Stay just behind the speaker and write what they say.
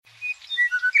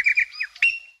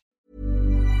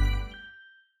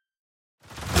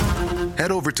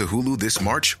Head over to Hulu this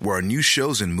March, where our new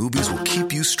shows and movies will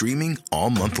keep you streaming all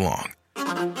month long.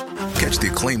 Catch the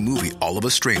acclaimed movie All of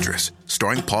Us Strangers,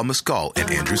 starring Paul Mescal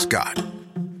and Andrew Scott.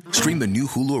 Stream the new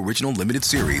Hulu original limited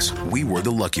series We Were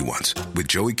the Lucky Ones with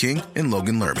Joey King and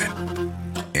Logan Lerman.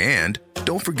 And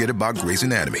don't forget about Grey's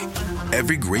Anatomy.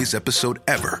 Every Grey's episode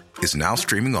ever is now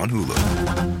streaming on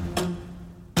Hulu.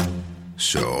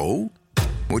 So,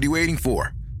 what are you waiting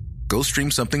for? Go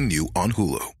stream something new on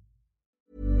Hulu.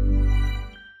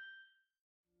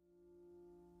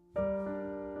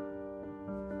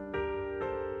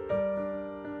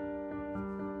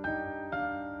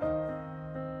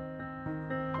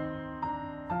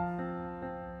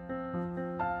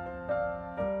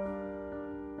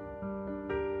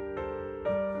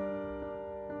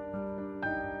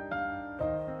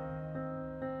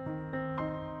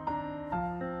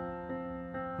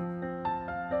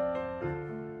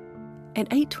 At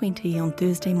 8:20 on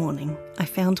Thursday morning, I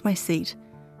found my seat,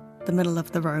 the middle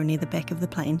of the row near the back of the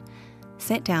plane,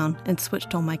 sat down and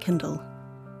switched on my Kindle.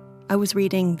 I was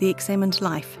reading The Examined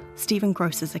Life, Stephen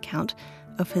Gross's account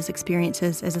of his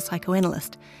experiences as a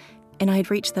psychoanalyst, and I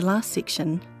had reached the last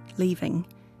section, Leaving,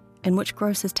 in which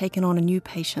Gross has taken on a new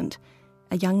patient,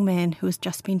 a young man who has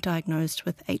just been diagnosed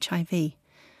with HIV.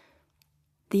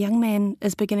 The young man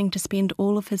is beginning to spend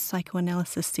all of his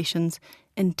psychoanalysis sessions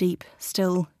in deep,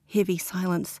 still, heavy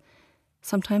silence,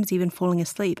 sometimes even falling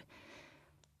asleep.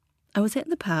 I was at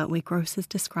the part where Gross is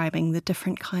describing the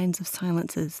different kinds of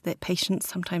silences that patients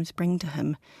sometimes bring to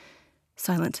him.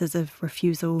 Silences of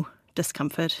refusal,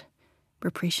 discomfort,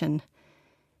 repression.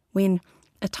 When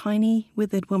a tiny,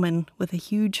 withered woman with a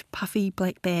huge, puffy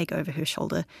black bag over her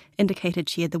shoulder indicated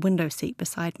she had the window seat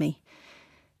beside me.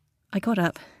 I got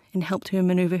up and helped her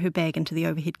manoeuvre her bag into the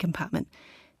overhead compartment.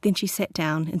 Then she sat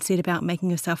down and set about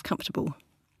making herself comfortable.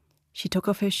 She took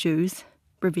off her shoes,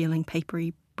 revealing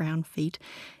papery brown feet,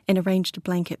 and arranged a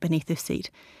blanket beneath her seat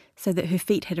so that her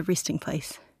feet had a resting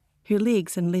place. Her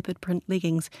legs in leopard print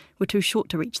leggings were too short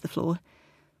to reach the floor.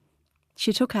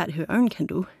 She took out her own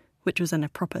Kindle, which was in a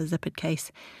proper zippered case,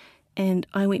 and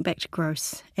I went back to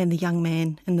Gross and the young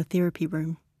man in the therapy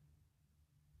room.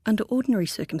 Under ordinary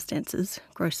circumstances,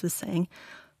 Gross was saying,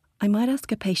 I might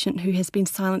ask a patient who has been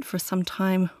silent for some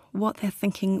time what they're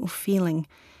thinking or feeling.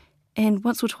 And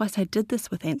once or twice I did this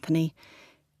with Anthony,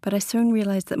 but I soon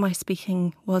realised that my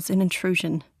speaking was an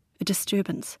intrusion, a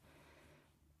disturbance.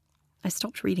 I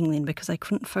stopped reading then because I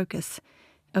couldn't focus.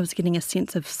 I was getting a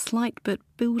sense of slight but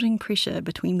building pressure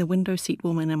between the window seat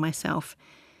woman and myself.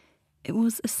 It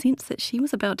was a sense that she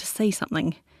was about to say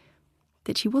something,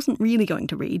 that she wasn't really going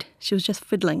to read, she was just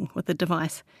fiddling with the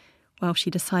device while she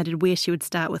decided where she would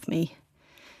start with me.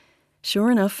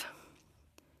 Sure enough,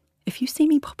 if you see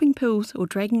me popping pills or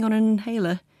dragging on an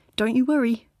inhaler, don't you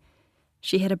worry.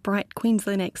 She had a bright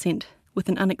Queensland accent with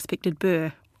an unexpected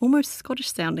burr, almost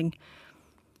Scottish sounding.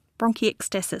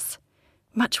 Bronchiectasis,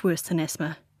 much worse than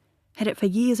asthma. Had it for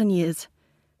years and years.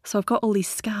 So I've got all these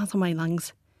scars on my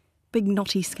lungs. Big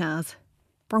knotty scars.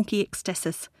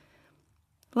 Bronchiectasis.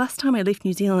 Last time I left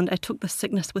New Zealand, I took the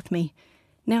sickness with me.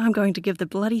 Now I'm going to give the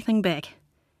bloody thing back.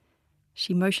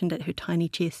 She motioned at her tiny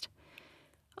chest.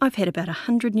 I've had about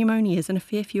 100 pneumonias and a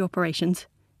fair few operations.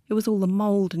 It was all the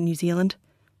mould in New Zealand.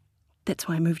 That's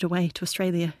why I moved away to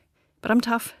Australia. But I'm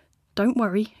tough. Don't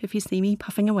worry if you see me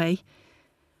puffing away.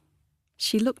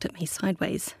 She looked at me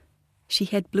sideways. She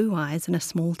had blue eyes and a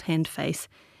small tanned face,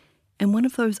 and one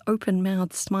of those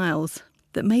open-mouthed smiles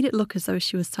that made it look as though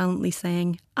she was silently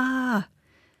saying, "Ah!"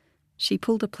 She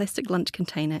pulled a plastic lunch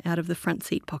container out of the front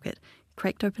seat pocket,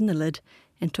 cracked open the lid,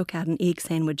 and took out an egg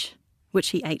sandwich, which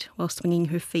she ate while swinging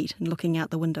her feet and looking out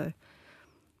the window.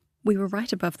 We were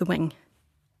right above the wing.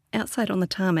 Outside on the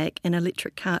tarmac, an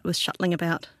electric cart was shuttling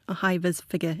about, a high-vis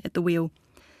figure at the wheel.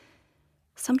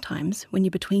 Sometimes, when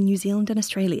you're between New Zealand and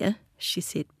Australia, she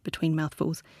said between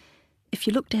mouthfuls, if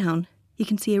you look down, you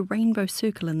can see a rainbow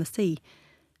circle in the sea.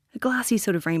 A glassy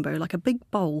sort of rainbow, like a big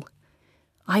bowl.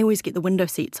 I always get the window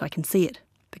seat so I can see it,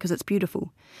 because it's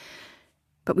beautiful.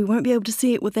 But we won't be able to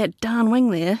see it with that darn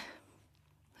wing there.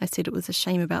 I said it was a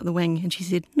shame about the wing, and she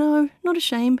said, no, not a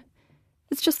shame.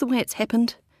 It's just the way it's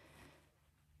happened.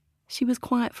 She was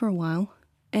quiet for a while,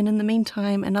 and in the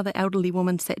meantime another elderly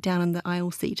woman sat down in the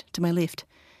aisle seat to my left.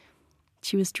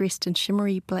 She was dressed in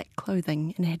shimmery black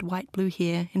clothing and had white-blue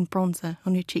hair and bronzer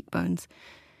on her cheekbones.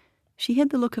 She had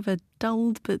the look of a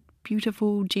dulled but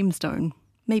beautiful gemstone,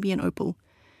 maybe an opal.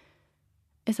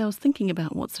 As I was thinking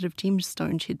about what sort of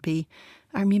gemstone she'd be,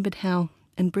 I remembered how,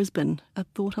 in Brisbane, I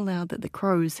thought aloud that the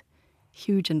crows,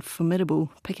 huge and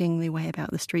formidable, picking their way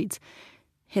about the streets,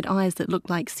 had eyes that looked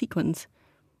like sequins.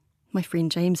 My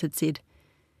friend James had said,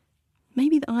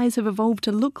 Maybe the eyes have evolved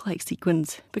to look like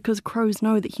sequins because crows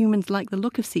know that humans like the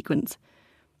look of sequins.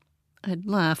 I'd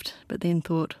laughed, but then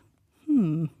thought,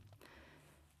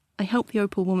 I helped the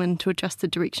opal woman to adjust the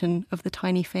direction of the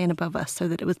tiny fan above us so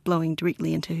that it was blowing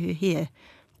directly into her hair.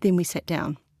 Then we sat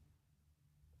down.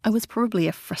 I was probably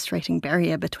a frustrating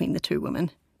barrier between the two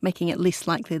women, making it less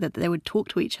likely that they would talk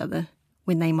to each other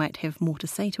when they might have more to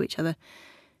say to each other.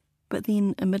 But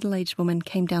then a middle-aged woman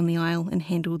came down the aisle and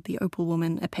handed the opal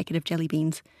woman a packet of jelly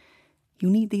beans.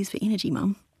 "You'll need these for energy,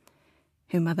 Mum."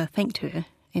 Her mother thanked her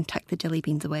and tucked the jelly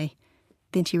beans away.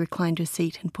 Then she reclined her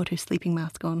seat and put her sleeping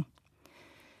mask on.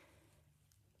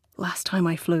 "Last time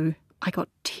I flew, I got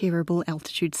terrible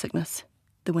altitude sickness,"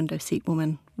 the window seat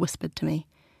woman whispered to me.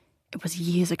 "It was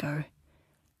years ago.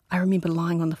 I remember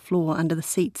lying on the floor under the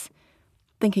seats,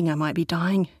 thinking I might be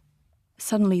dying.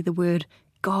 Suddenly the word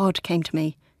God came to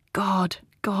me. God,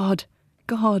 God,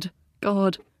 God,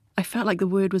 God. I felt like the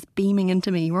word was beaming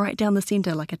into me right down the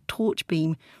centre like a torch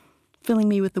beam, filling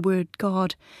me with the word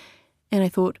God. And I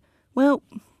thought, well,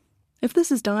 if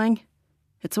this is dying,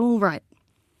 it's all right."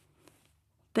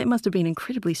 "That must have been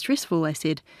incredibly stressful," I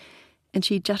said, and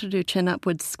she jutted her chin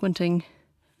upwards, squinting.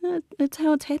 It's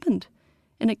how it's happened,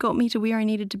 and it got me to where I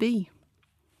needed to be."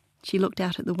 She looked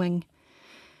out at the wing.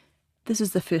 "This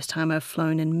is the first time I've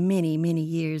flown in many, many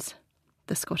years,"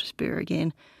 the Scottish burr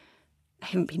again. "I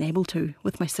haven't been able to,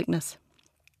 with my sickness.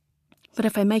 But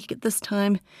if I make it this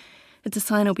time, it's a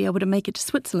sign I'll be able to make it to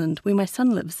Switzerland, where my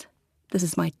son lives. This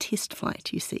is my test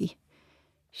flight, you see."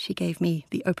 She gave me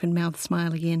the open-mouthed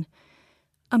smile again.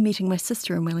 "I'm meeting my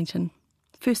sister in Wellington.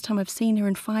 First time I've seen her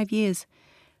in 5 years.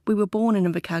 We were born in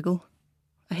Invercargill.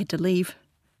 I had to leave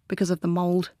because of the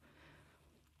mould."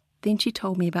 Then she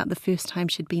told me about the first time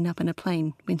she'd been up in a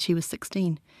plane when she was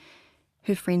 16.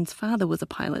 Her friend's father was a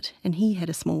pilot and he had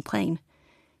a small plane.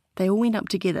 They all went up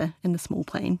together in the small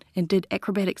plane and did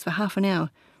acrobatics for half an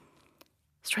hour.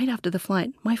 Straight after the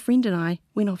flight, my friend and I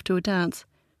went off to a dance,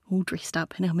 all dressed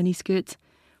up in our miniskirts.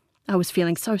 I was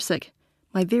feeling so sick.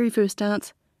 My very first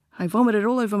dance, I vomited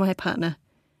all over my partner.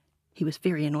 He was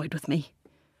very annoyed with me.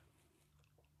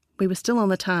 We were still on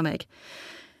the tarmac,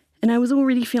 and I was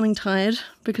already feeling tired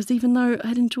because even though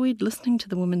I'd enjoyed listening to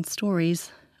the women's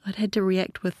stories, I'd had to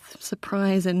react with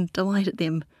surprise and delight at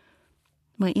them.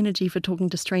 My energy for talking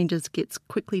to strangers gets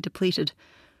quickly depleted.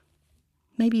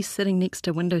 Maybe sitting next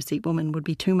to window seat woman would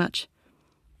be too much.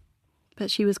 But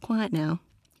she was quiet now,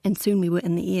 and soon we were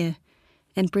in the air,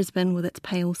 and Brisbane with its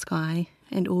pale sky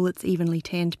and all its evenly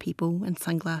tanned people in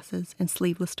sunglasses and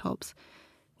sleeveless tops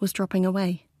was dropping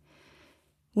away.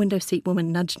 Window seat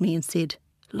woman nudged me and said,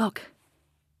 "Look."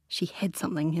 She had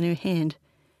something in her hand.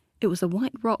 It was a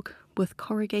white rock with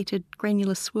corrugated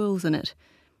granular swirls in it,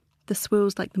 the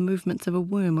swirls like the movements of a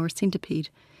worm or a centipede.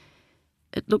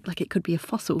 It looked like it could be a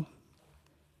fossil.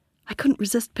 "I couldn't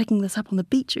resist picking this up on the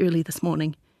beach early this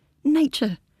morning.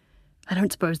 Nature! I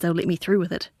don't suppose they'll let me through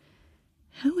with it."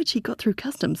 "How had she got through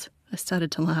customs?" I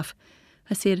started to laugh.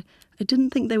 I said, "I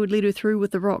didn't think they would let her through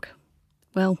with the rock."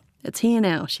 "Well, it's here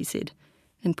now," she said,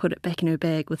 and put it back in her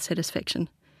bag with satisfaction.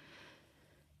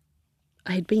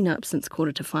 I had been up since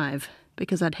 5:15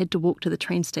 because I'd had to walk to the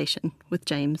train station with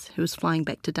James, who was flying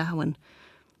back to Darwin.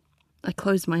 I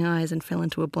closed my eyes and fell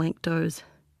into a blank doze.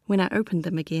 When I opened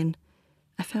them again,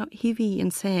 I felt heavy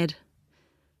and sad.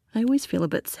 I always feel a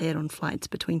bit sad on flights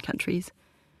between countries.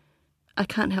 I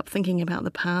can't help thinking about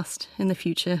the past and the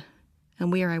future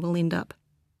and where I will end up.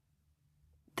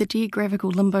 The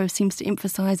geographical limbo seems to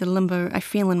emphasise a limbo I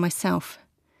feel in myself.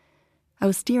 I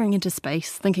was staring into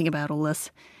space, thinking about all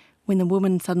this, when the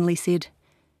woman suddenly said,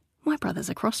 "My brother's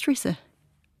a cross-dresser,"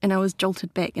 and I was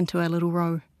jolted back into our little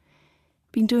row.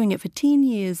 "Been doing it for 10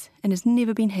 years and has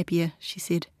never been happier," she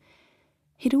said.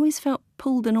 "He'd always felt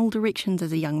pulled in all directions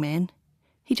as a young man.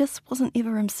 He just wasn't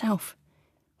ever himself.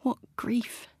 What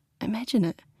grief. Imagine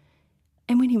it.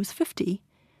 And when he was 50,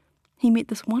 he met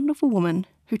this wonderful woman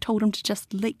who told him to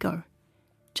just let go.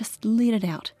 Just let it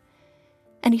out.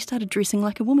 And he started dressing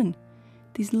like a woman.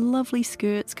 These lovely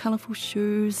skirts, colourful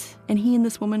shoes, and he and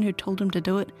this woman who told him to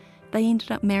do it, they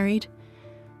ended up married.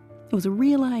 It was a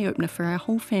real eye-opener for our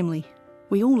whole family.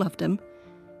 We all loved him,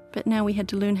 but now we had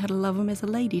to learn how to love him as a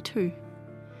lady too."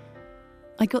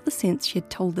 I got the sense she had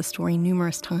told the story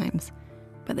numerous times,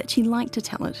 but that she liked to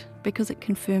tell it because it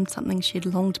confirmed something she had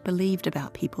long believed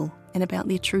about people and about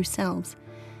their true selves.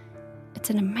 It's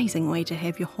an amazing way to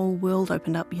have your whole world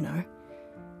opened up, you know.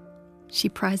 She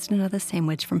prized another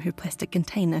sandwich from her plastic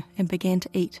container and began to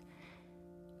eat.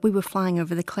 We were flying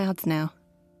over the clouds now,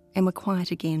 and were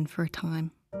quiet again for a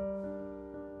time.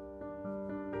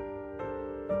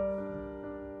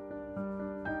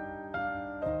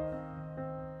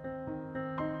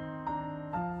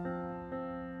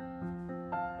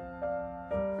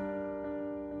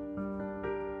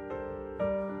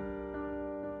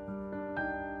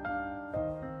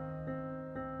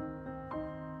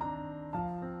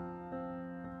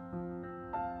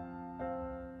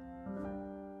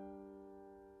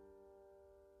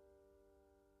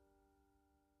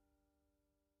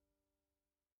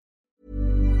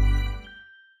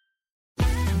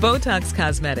 Botox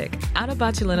Cosmetic, out of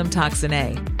botulinum toxin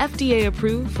A, FDA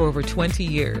approved for over 20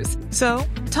 years. So,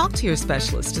 talk to your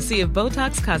specialist to see if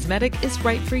Botox Cosmetic is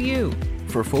right for you.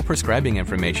 For full prescribing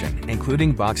information,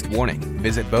 including boxed warning,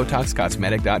 visit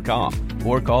BotoxCosmetic.com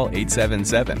or call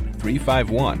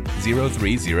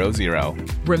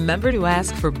 877-351-0300. Remember to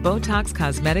ask for Botox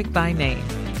Cosmetic by name.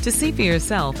 To see for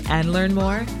yourself and learn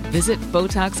more, visit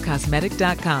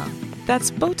BotoxCosmetic.com.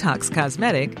 That's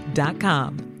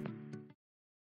BotoxCosmetic.com.